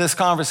finishes this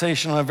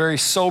conversation on a very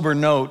sober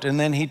note, and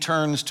then he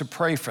turns to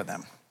pray for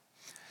them.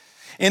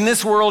 In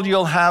this world,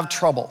 you'll have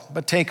trouble,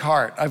 but take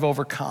heart, I've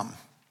overcome.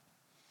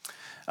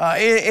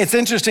 It's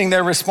interesting,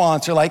 their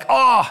response. They're like,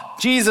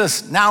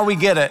 Jesus, now we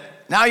get it.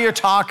 Now you're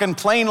talking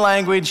plain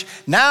language.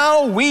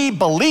 Now we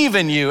believe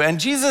in you. And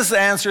Jesus'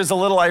 answer is a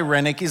little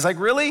ironic. He's like,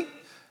 really?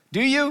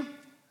 Do you?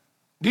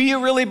 Do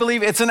you really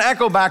believe? It's an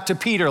echo back to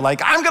Peter,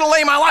 like, I'm going to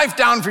lay my life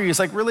down for you. It's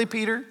like, really,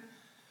 Peter?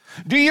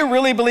 Do you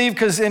really believe?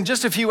 Because in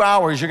just a few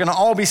hours, you're going to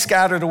all be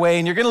scattered away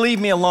and you're going to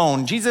leave me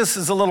alone. Jesus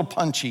is a little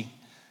punchy.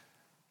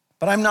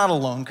 But I'm not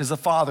alone because the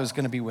Father's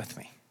going to be with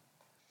me.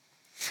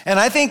 And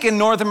I think in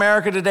North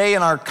America today,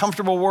 in our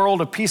comfortable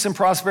world of peace and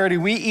prosperity,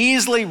 we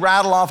easily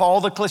rattle off all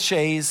the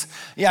cliches.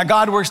 Yeah,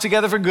 God works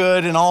together for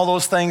good and all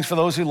those things for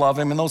those who love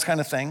him and those kind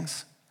of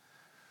things.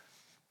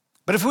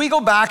 But if we go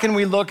back and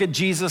we look at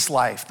Jesus'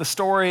 life, the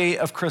story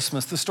of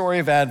Christmas, the story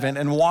of Advent,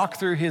 and walk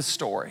through his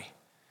story,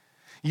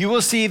 you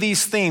will see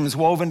these themes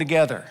woven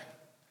together.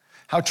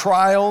 How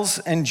trials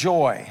and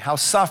joy, how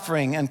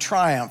suffering and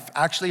triumph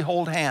actually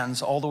hold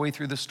hands all the way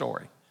through the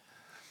story.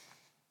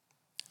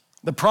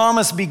 The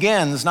promise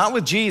begins not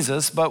with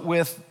Jesus, but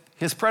with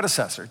his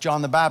predecessor,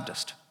 John the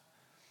Baptist.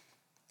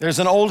 There's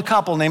an old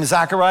couple named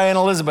Zachariah and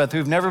Elizabeth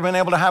who've never been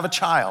able to have a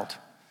child.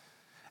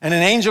 And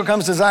an angel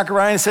comes to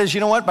Zachariah and says, you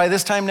know what, by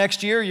this time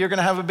next year, you're going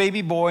to have a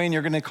baby boy and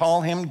you're going to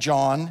call him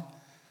John.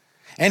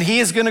 And he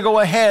is going to go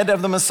ahead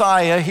of the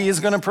Messiah. He is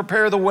going to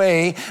prepare the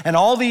way. And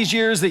all these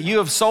years that you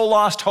have so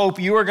lost hope,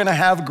 you are going to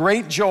have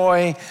great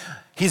joy.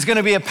 He's going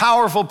to be a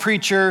powerful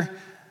preacher.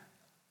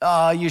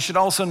 You should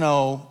also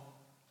know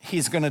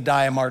he's going to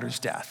die a martyr's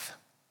death.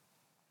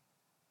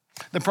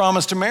 The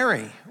promise to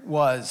Mary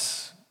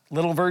was,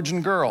 little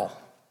virgin girl,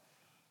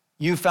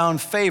 you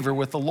found favor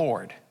with the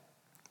Lord.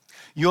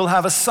 You'll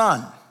have a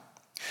son.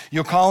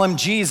 You'll call him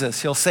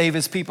Jesus. He'll save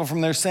his people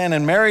from their sin.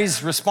 And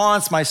Mary's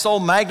response, my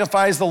soul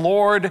magnifies the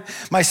Lord.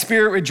 My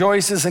spirit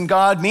rejoices in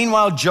God.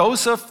 Meanwhile,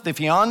 Joseph, the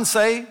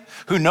fiancé,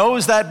 who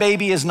knows that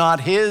baby is not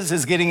his,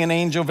 is getting an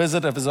angel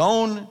visit of his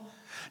own.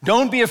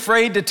 Don't be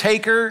afraid to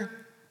take her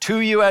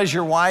to you as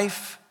your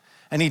wife.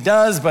 And he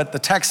does, but the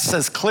text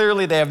says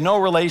clearly they have no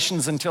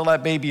relations until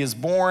that baby is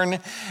born.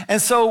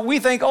 And so we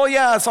think, oh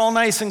yeah, it's all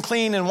nice and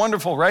clean and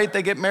wonderful, right?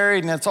 They get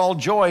married and it's all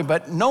joy,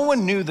 but no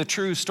one knew the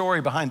true story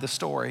behind the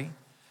story.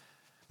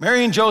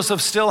 Mary and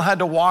Joseph still had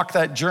to walk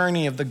that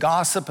journey of the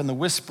gossip and the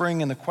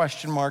whispering and the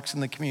question marks in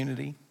the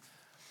community.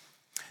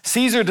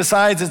 Caesar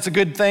decides it's a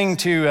good thing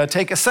to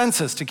take a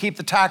census to keep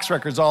the tax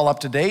records all up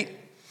to date.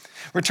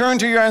 Return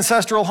to your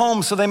ancestral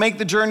home, so they make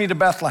the journey to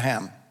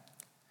Bethlehem.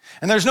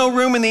 And there's no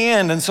room in the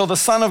inn, and so the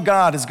Son of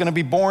God is going to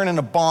be born in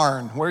a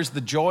barn. Where's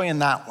the joy in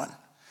that one?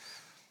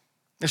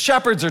 The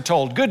shepherds are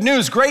told, good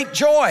news, great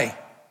joy.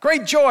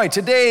 Great joy.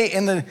 Today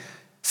in the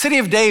city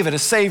of David, a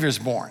Savior's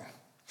born.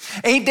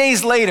 8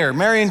 days later,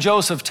 Mary and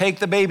Joseph take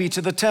the baby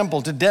to the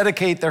temple to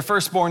dedicate their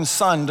firstborn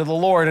son to the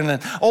Lord. And an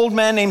old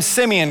man named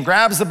Simeon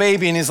grabs the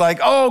baby and he's like,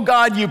 oh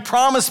God, you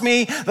promised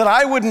me that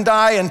I wouldn't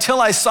die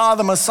until I saw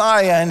the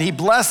Messiah. And he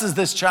blesses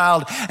this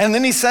child. And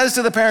then he says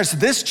to the parents,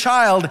 this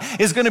child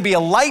is going to be a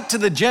light to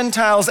the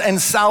Gentiles and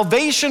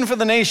salvation for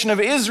the nation of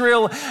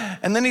Israel.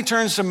 And then he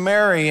turns to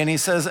Mary and he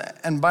says,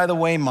 and by the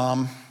way,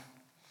 Mom,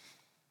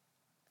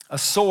 a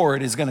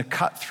sword is going to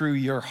cut through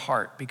your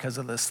heart because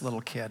of this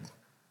little kid.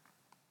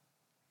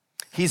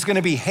 He's going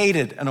to be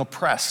hated and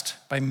oppressed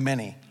by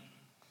many.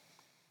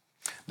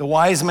 The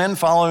wise men,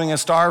 following a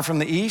star from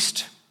the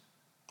east,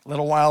 a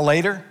little while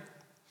later,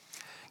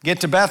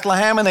 get to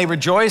Bethlehem and they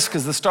rejoice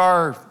because the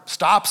star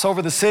stops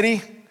over the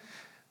city.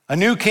 A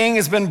new king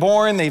has been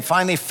born. They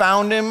finally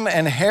found him,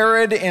 and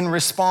Herod, in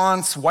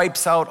response,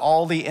 wipes out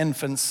all the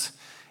infants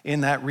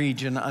in that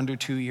region under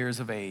 2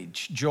 years of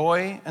age.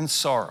 Joy and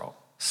sorrow,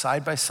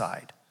 side by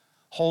side,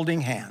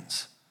 holding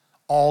hands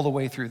all the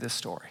way through this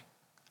story.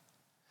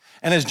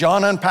 And as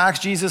John unpacks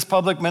Jesus'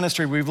 public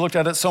ministry, we've looked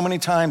at it so many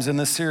times in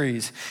this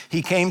series.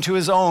 He came to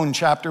his own,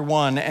 chapter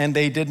 1, and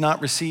they did not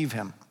receive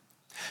him.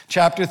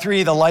 Chapter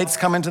 3, the lights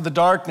come into the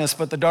darkness,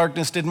 but the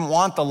darkness didn't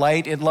want the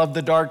light. It loved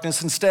the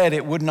darkness instead.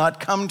 It would not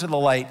come to the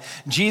light.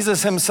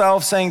 Jesus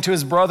himself saying to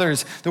his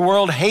brothers, the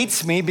world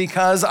hates me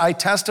because I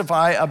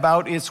testify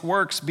about its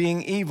works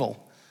being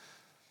evil.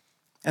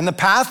 And the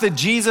path that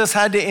Jesus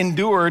had to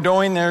endure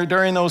during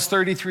those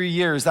 33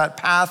 years, that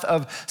path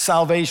of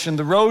salvation,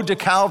 the road to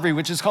Calvary,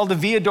 which is called the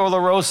Via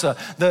Dolorosa,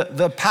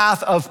 the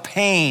path of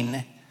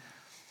pain.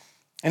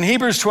 And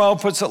Hebrews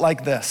 12 puts it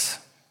like this.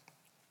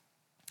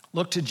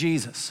 Look to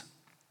Jesus,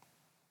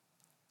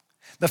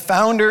 the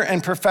founder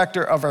and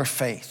perfecter of our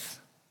faith,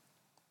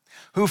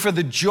 who for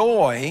the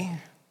joy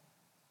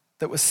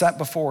that was set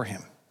before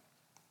him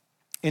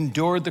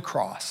endured the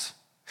cross,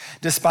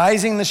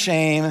 despising the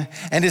shame,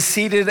 and is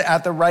seated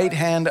at the right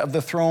hand of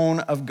the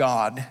throne of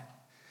God.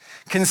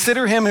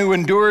 Consider him who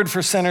endured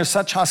for sinners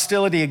such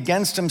hostility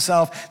against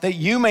himself, that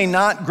you may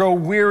not grow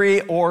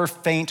weary or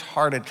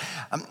faint-hearted.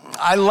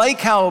 I like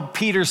how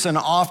Peterson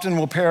often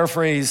will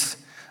paraphrase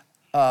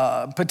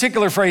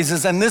particular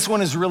phrases, and this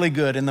one is really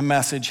good in the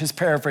Message, his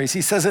paraphrase.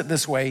 He says it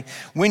this way: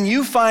 when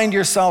you find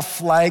yourself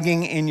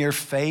flagging in your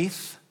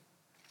faith,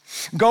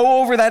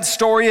 go over that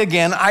story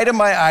again, item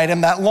by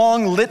item, that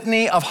long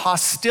litany of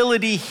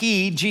hostility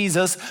he,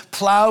 Jesus,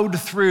 plowed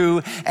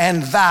through,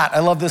 and that, I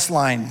love this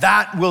line,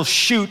 that will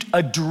shoot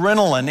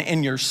adrenaline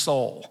in your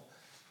soul.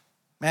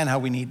 Man, how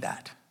we need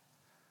that.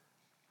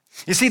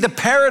 You see, the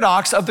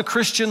paradox of the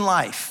Christian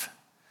life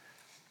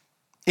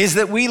is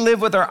that we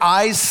live with our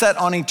eyes set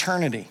on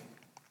eternity.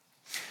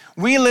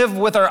 We live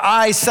with our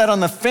eyes set on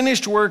the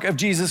finished work of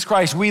Jesus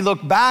Christ. We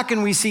look back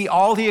and we see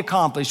all he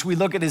accomplished. We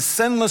look at his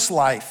sinless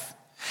life,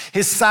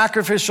 his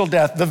sacrificial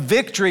death, the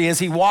victory as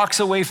he walks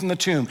away from the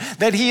tomb,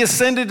 that he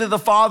ascended to the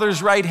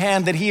Father's right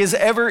hand, that he is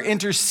ever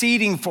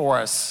interceding for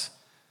us.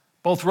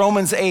 Both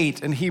Romans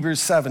 8 and Hebrews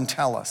 7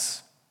 tell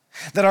us.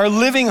 that our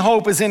living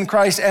hope is in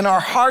Christ and our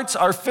hearts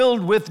are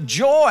filled with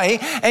joy,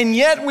 and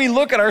yet we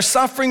look at our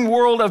suffering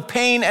world of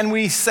pain and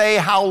we say,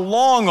 how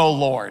long, O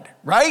Lord,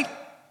 right?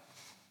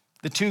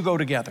 The two go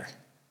together.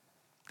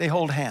 They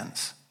hold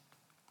hands.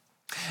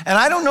 And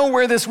I don't know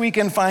where this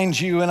weekend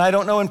finds you, and I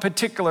don't know in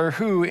particular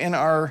who in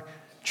our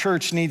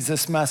church needs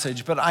this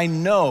message, but I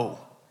know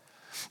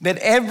that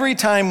every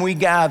time we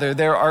gather,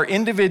 there are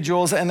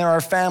individuals and there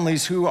are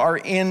families who are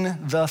in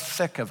the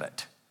thick of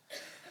it.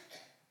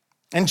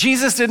 And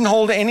Jesus didn't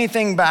hold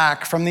anything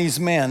back from these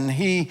men.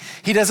 He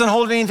doesn't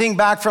hold anything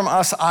back from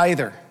us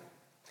either.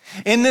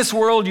 In this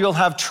world, you'll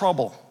have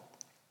trouble,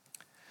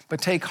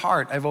 but take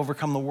heart, I've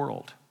overcome the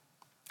world.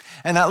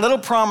 And that little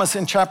promise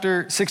in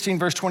chapter 16,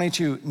 verse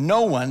 22,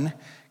 no one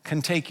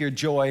can take your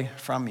joy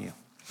from you.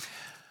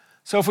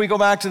 So if we go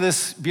back to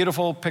this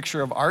beautiful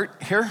picture of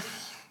art here,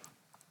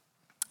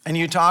 and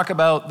you talk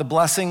about the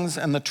blessings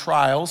and the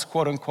trials,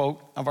 quote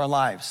unquote, of our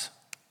lives.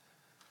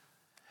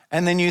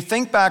 And then you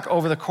think back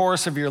over the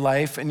course of your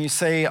life and you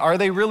say, are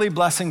they really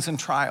blessings and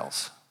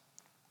trials?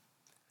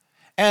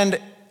 And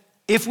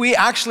if we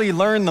actually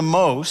learn the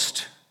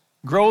most,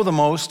 grow the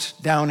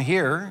most down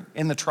here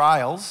in the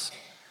trials,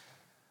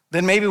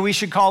 then maybe we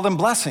should call them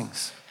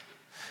blessings.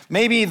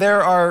 Maybe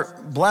there are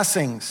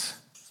blessings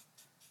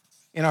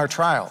in our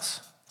trials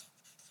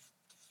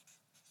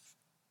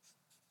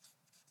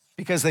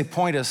because they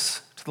point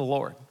us to the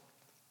Lord.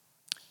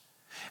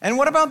 And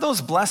what about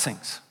those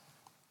blessings?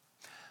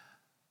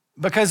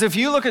 Because if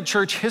you look at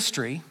church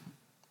history,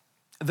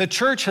 the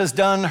church has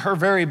done her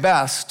very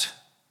best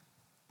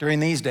during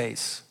these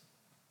days.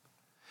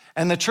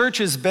 And the church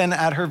has been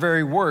at her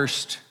very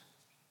worst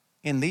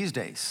in these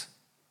days.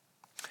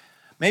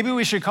 Maybe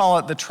we should call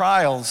it the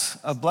trials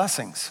of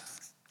blessings.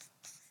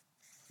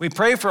 We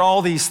pray for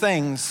all these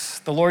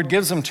things. The Lord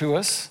gives them to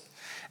us.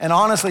 And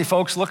honestly,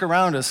 folks, look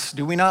around us.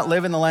 Do we not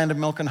live in the land of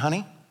milk and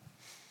honey?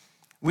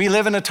 We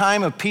live in a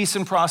time of peace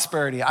and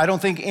prosperity. I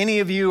don't think any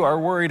of you are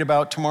worried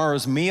about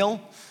tomorrow's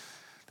meal.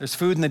 There's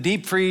food in the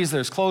deep freeze.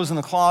 There's clothes in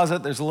the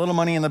closet. There's a little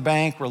money in the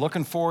bank. We're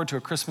looking forward to a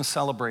Christmas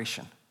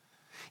celebration.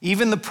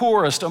 Even the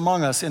poorest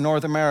among us in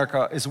North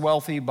America is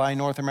wealthy by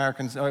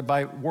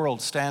by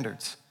world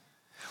standards.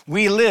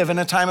 We live in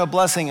a time of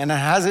blessing, and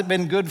has it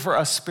been good for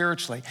us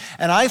spiritually?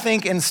 And I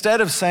think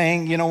instead of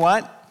saying, you know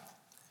what,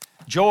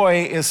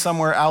 joy is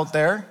somewhere out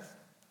there,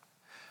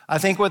 I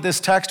think what this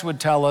text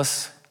would tell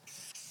us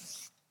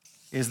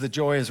is that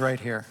joy is right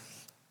here.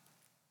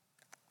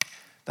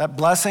 That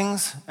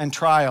blessings and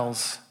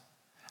trials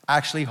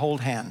actually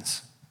hold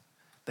hands.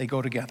 They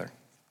go together.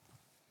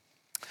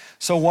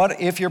 So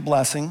what if your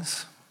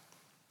blessings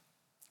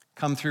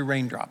come through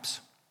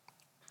raindrops?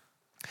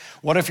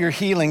 What if your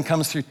healing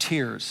comes through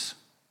tears?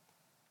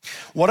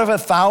 What if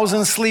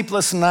 1,000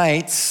 sleepless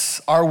nights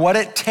are what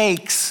it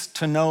takes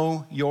to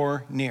know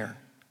you're near?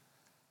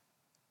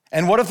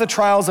 And what if the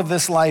trials of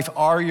this life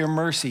are your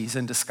mercies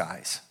in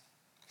disguise?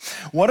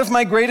 What if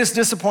my greatest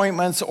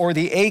disappointments or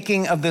the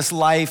aching of this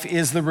life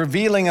is the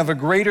revealing of a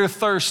greater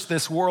thirst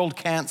this world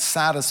can't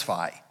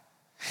satisfy?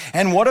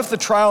 And what if the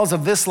trials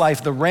of this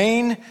life, the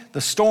rain,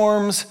 the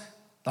storms,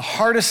 the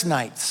hardest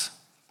nights,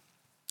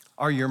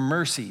 are your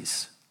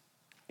mercies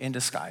in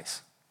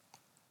disguise?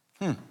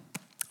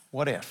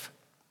 What if?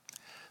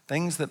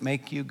 Things that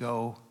make you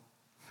go,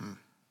 Would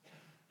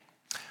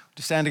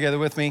you stand together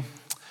with me?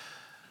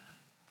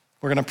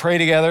 We're going to pray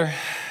together,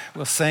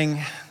 we'll sing,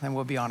 and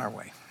we'll be on our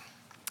way.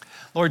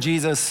 Lord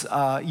Jesus,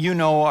 you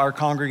know our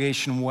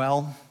congregation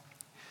well.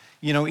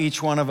 You know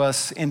each one of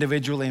us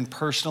individually and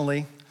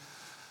personally.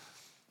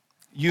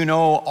 You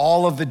know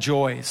all of the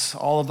joys,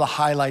 all of the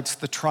highlights,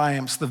 the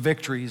triumphs, the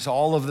victories,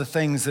 all of the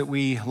things that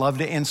we love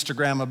to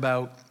Instagram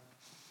about,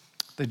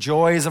 the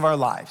joys of our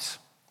lives.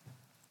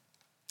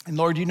 And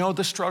Lord, you know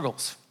the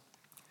struggles.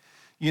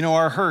 You know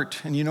our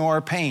hurt and you know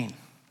our pain.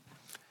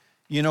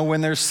 You know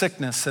when there's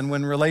sickness and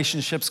when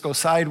relationships go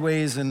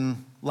sideways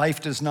and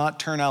life does not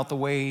turn out the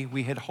way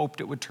we had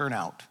hoped it would turn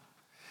out.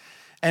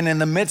 And in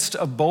the midst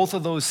of both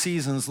of those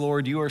seasons,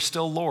 Lord, you are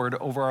still Lord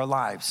over our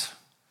lives.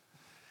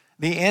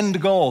 The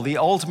end goal, the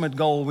ultimate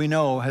goal we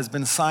know has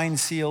been signed,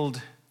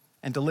 sealed,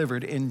 and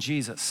delivered in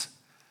Jesus.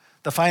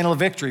 The final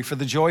victory for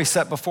the joy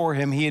set before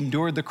him, he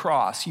endured the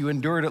cross. You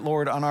endured it,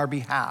 Lord, on our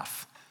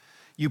behalf.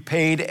 You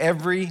paid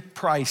every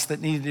price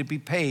that needed to be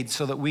paid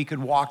so that we could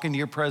walk into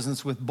your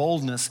presence with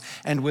boldness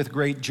and with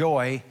great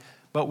joy,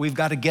 but we've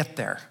got to get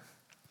there.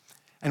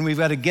 And we've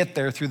got to get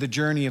there through the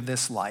journey of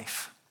this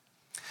life.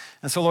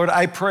 And so, Lord,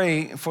 I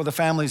pray for the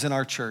families in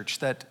our church,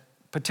 that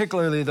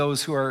particularly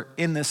those who are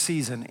in this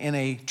season in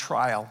a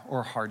trial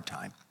or hard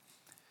time,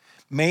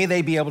 may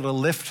they be able to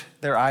lift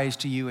their eyes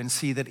to you and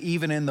see that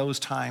even in those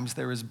times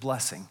there is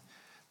blessing,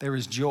 there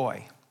is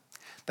joy,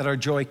 that our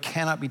joy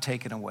cannot be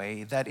taken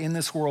away, that in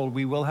this world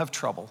we will have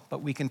trouble,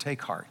 but we can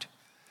take heart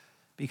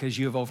because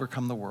you have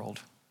overcome the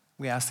world.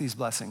 We ask these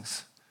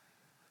blessings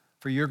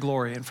for your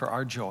glory and for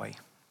our joy.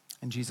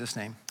 In Jesus'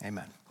 name,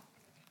 amen.